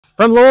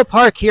From Lowell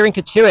Park here in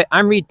Cotuit,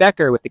 I'm Reed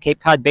Becker with the Cape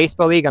Cod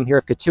Baseball League. I'm here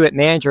with Cotuit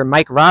Manager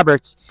Mike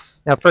Roberts.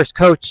 Now, first,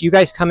 Coach, you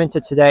guys come into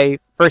today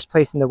first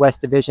place in the West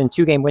Division,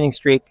 2-game winning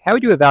streak. How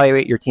would you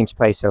evaluate your team's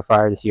play so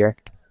far this year?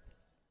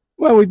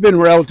 Well, we've been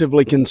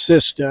relatively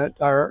consistent.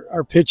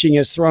 Our pitching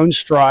has thrown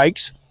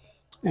strikes,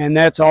 and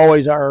that's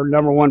always our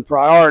number one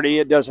priority.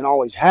 It doesn't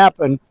always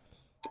happen,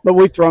 but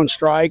we've thrown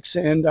strikes,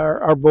 and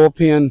our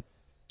bullpen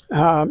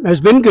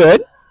has been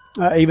good,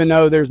 even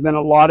though there's been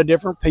a lot of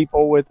different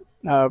people with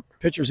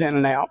pitchers in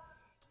and out.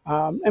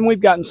 And we've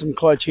gotten some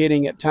clutch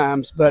hitting at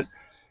times, but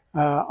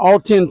all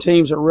 10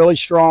 teams are really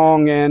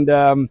strong, and,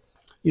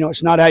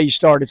 it's not how you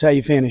start, it's how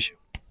you finish.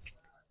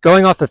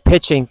 Going off of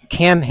pitching,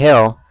 Cam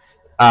Hill,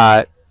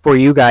 for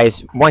you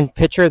guys, one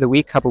pitcher of the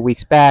week a couple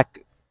weeks back.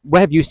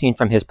 What have you seen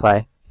from his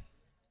play?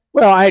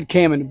 Well, I had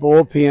Cam in the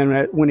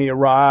bullpen when he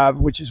arrived,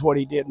 which is what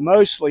he did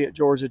mostly at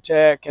Georgia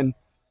Tech, and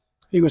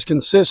he was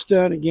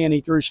consistent. Again,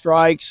 he threw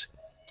strikes.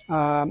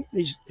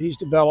 He's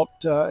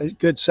developed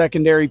good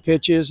secondary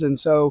pitches, and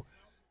so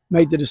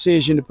made the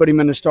decision to put him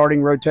in the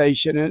starting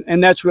rotation,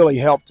 and that's really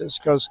helped us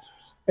because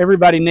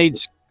everybody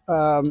needs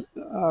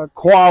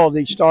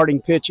quality starting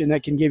pitching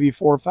that can give you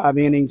 4 or 5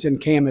 innings, and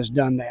Cam has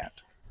done that.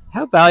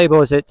 How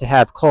valuable is it to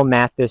have Cole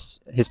Mathis,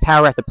 his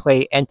power at the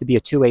plate, and to be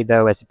a two-way,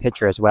 though, as a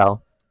pitcher as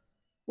well?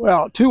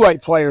 Well, two-way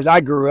players,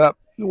 I grew up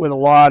with a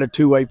lot of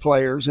two-way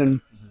players,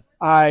 and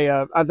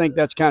I think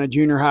that's kind of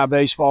junior high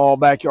baseball,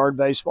 backyard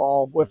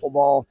baseball, wiffle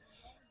ball.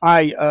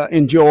 I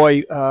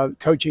enjoy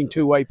coaching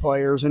two-way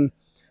players, and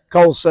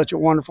Cole's such a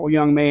wonderful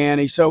young man.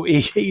 He's so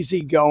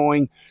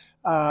easygoing,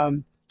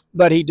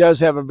 but he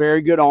does have a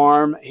very good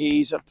arm.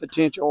 He's a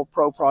potential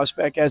pro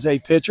prospect as a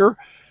pitcher,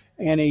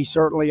 and he's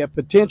certainly a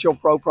potential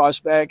pro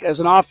prospect as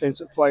an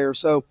offensive player.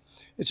 So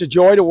it's a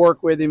joy to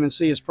work with him and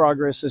see his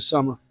progress this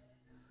summer.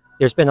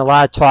 There's been a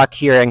lot of talk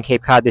here in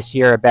Cape Cod this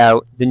year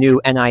about the new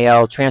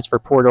NIL transfer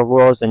portal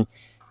rules, and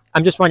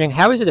I'm just wondering,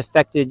 how has it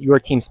affected your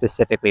team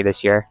specifically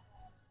this year?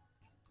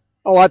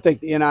 Oh, I think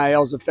the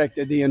NIL has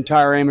affected the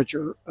entire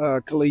amateur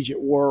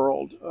collegiate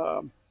world.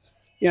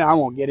 I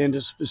won't get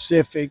into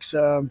specifics.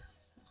 I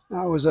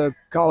was a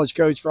college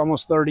coach for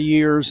almost 30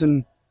 years,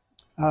 and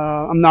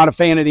I'm not a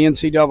fan of the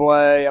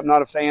NCAA. I'm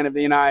not a fan of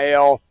the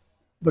NIL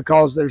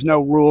because there's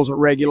no rules or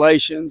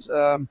regulations.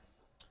 It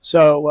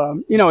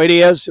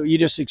is. So you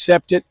just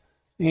accept it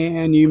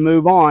and you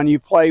move on. You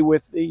play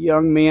with the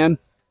young men,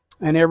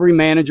 and every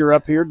manager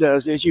up here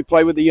does this. You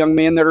play with the young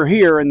men that are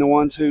here, and the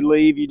ones who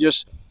leave, you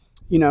just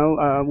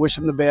wish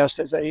them the best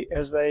as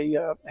they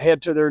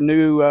head to their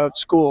new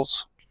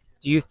schools.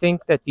 Do you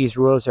think that these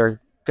rules are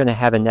going to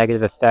have a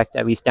negative effect,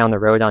 at least down the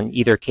road, on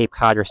either Cape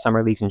Cod or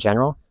summer leagues in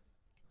general?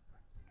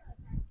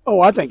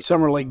 Oh, I think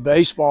summer league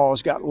baseball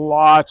has got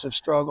lots of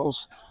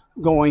struggles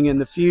going in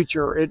the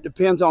future. It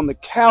depends on the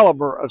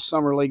caliber of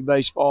summer league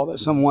baseball that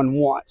someone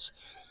wants.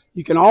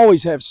 You can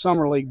always have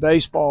summer league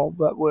baseball,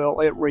 but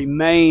will it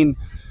remain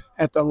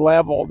at the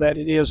level that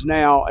it is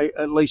now,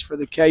 at least for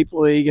the Cape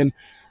League? And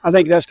I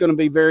think that's going to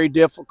be very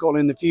difficult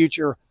in the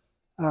future.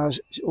 A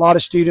lot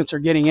of students are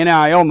getting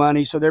NIL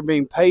money, so they're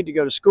being paid to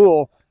go to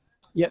school,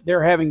 yet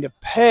they're having to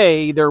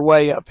pay their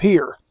way up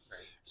here.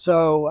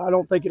 So I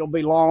don't think it'll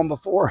be long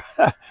before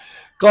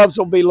clubs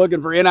will be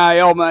looking for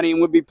NIL money, and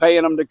we'll be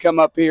paying them to come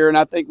up here. And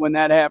I think when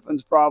that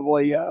happens,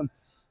 probably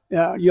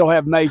you'll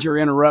have major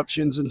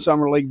interruptions in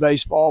summer league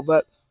baseball.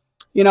 But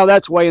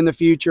that's way in the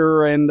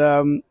future,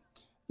 and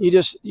you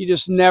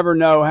just never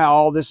know how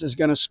all this is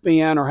going to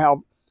spin or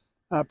how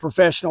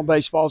professional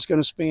baseball is going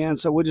to spin.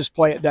 So we'll just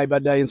play it day by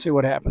day and see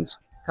what happens.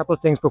 A couple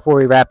of things before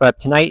we wrap up.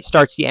 Tonight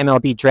starts the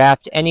MLB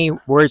draft. Any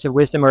words of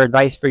wisdom or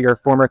advice for your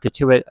former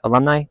Cotuit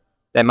alumni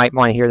that might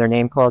want to hear their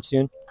name called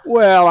soon?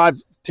 Well,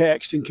 I've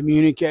texted and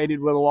communicated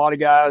with a lot of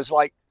guys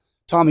like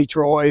Tommy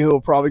Troy, who will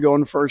probably go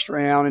in the first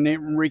round, and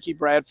then Ricky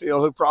Bradfield,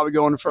 who will probably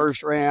go in the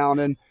first round,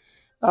 and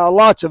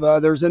lots of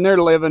others. And they're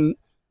living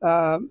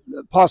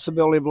the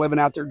possibility of living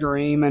out their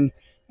dream and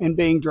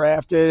being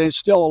drafted. It's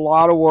still a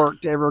lot of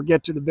work to ever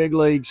get to the big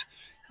leagues,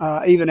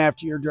 even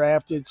after you're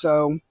drafted.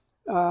 So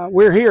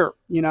we're here,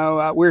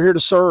 we're here to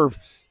serve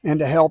and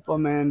to help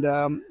them.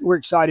 And we're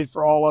excited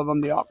for all of them,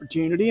 the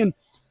opportunity. And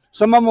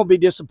some of them will be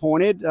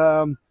disappointed.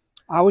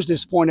 I was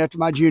disappointed after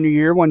my junior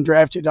year, wasn't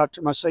drafted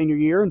after my senior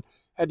year, and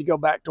had to go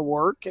back to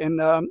work. And,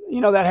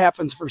 that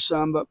happens for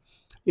some, but,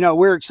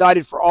 we're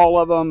excited for all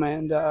of them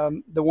and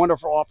the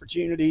wonderful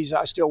opportunities.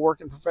 I still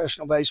work in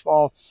professional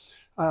baseball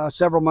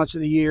several months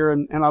of the year,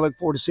 and I look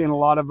forward to seeing a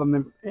lot of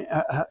them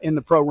in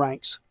the pro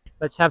ranks.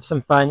 Let's have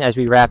some fun as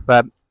we wrap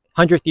up.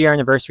 100th year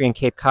anniversary in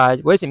Cape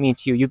Cod. What does it mean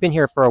to you? You've been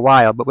here for a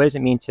while, but what does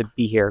it mean to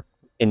be here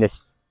in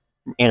this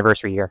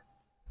anniversary year?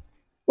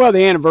 Well,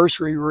 the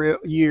anniversary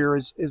year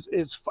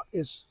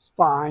is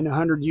fine.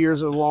 100 years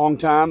is a long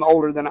time,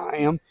 older than I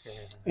am.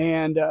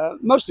 And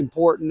most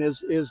important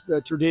is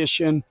the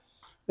tradition,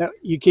 that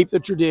you keep the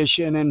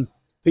tradition and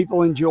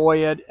people enjoy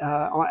it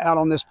out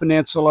on this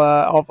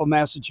peninsula off of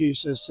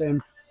Massachusetts.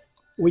 And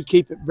we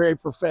keep it very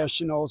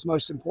professional. It's the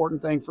most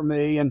important thing for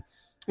me, and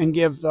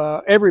give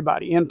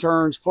everybody,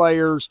 interns,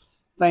 players,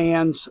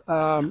 fans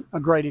a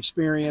great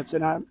experience,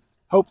 and I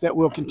hope that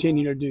we'll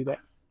continue to do that.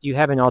 Do you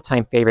have an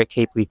all-time favorite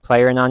Cape League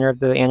player in honor of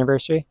the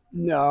anniversary?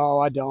 No,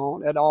 I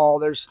don't at all.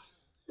 There's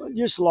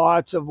just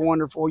lots of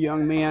wonderful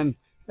young men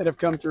that have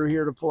come through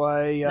here to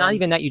play. Not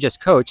even that you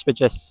just coached, but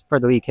just for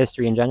the league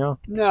history in general?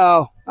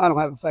 No, I don't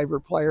have a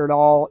favorite player at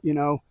all.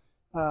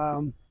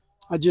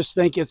 I just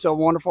think it's a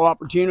wonderful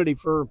opportunity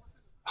for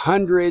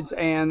hundreds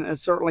and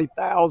certainly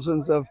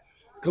thousands of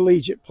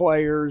collegiate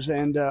players,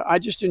 and I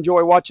just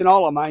enjoy watching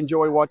all of them. I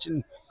enjoy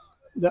watching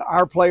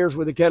our players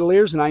with the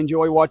Kettleers, and I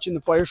enjoy watching the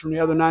players from the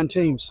other 9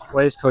 teams.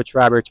 What is Coach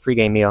Roberts'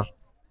 pregame meal?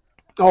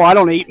 Oh, I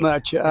don't eat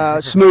much.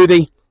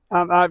 Smoothie.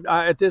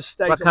 At this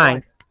stage. What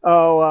kind?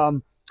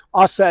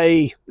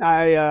 Acai.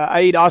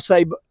 I eat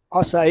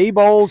acai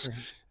bowls,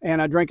 and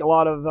I drink a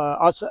lot of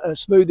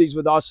smoothies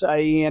with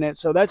acai in it.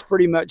 So that's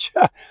pretty much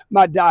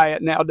my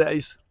diet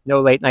nowadays.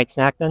 No late night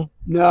snack then?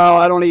 No,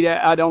 I don't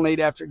eat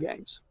after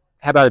games.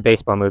 How about a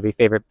baseball movie?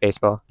 Favorite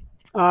baseball?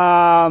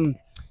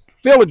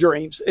 Field of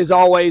Dreams is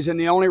always, and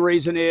the only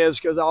reason is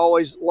because I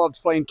always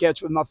loved playing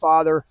catch with my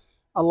father.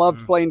 I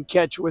loved playing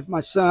catch with my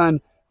son.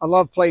 I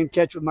love playing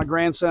catch with my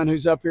grandson,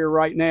 who's up here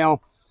right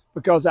now,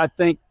 because I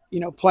think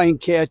playing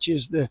catch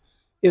is the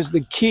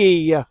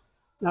key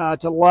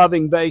to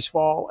loving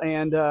baseball,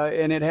 and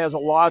it has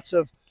lots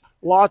of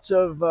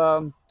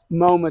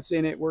moments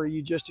in it where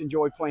you just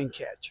enjoy playing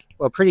catch.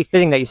 Well, pretty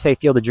fitting that you say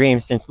Field of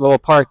Dreams, since Lowell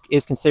Park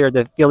is considered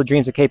the Field of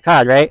Dreams of Cape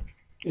Cod, right?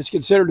 It's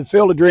considered the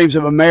Field of Dreams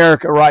of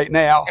America right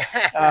now.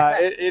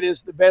 It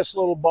is the best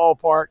little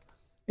ballpark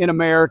in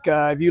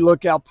America. If you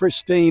look how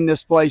pristine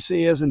this place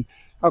is and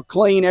how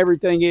clean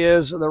everything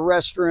is, the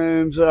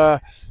restrooms,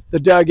 the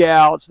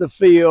dugouts, the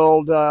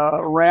field,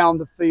 around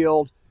the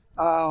field.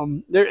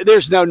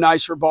 There's no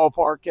nicer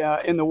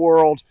ballpark in the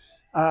world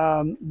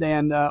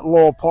than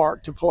Lowell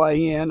Park to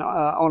play in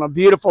on a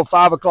beautiful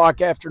 5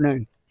 o'clock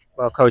afternoon.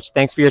 Well, Coach,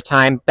 thanks for your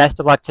time. Best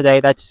of luck today.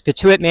 That's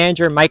Cotuit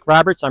Manager Mike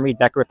Roberts. I'm Reed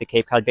Becker with the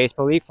Cape Cod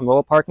Baseball League from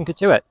Lowell Park in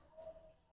Cotuit.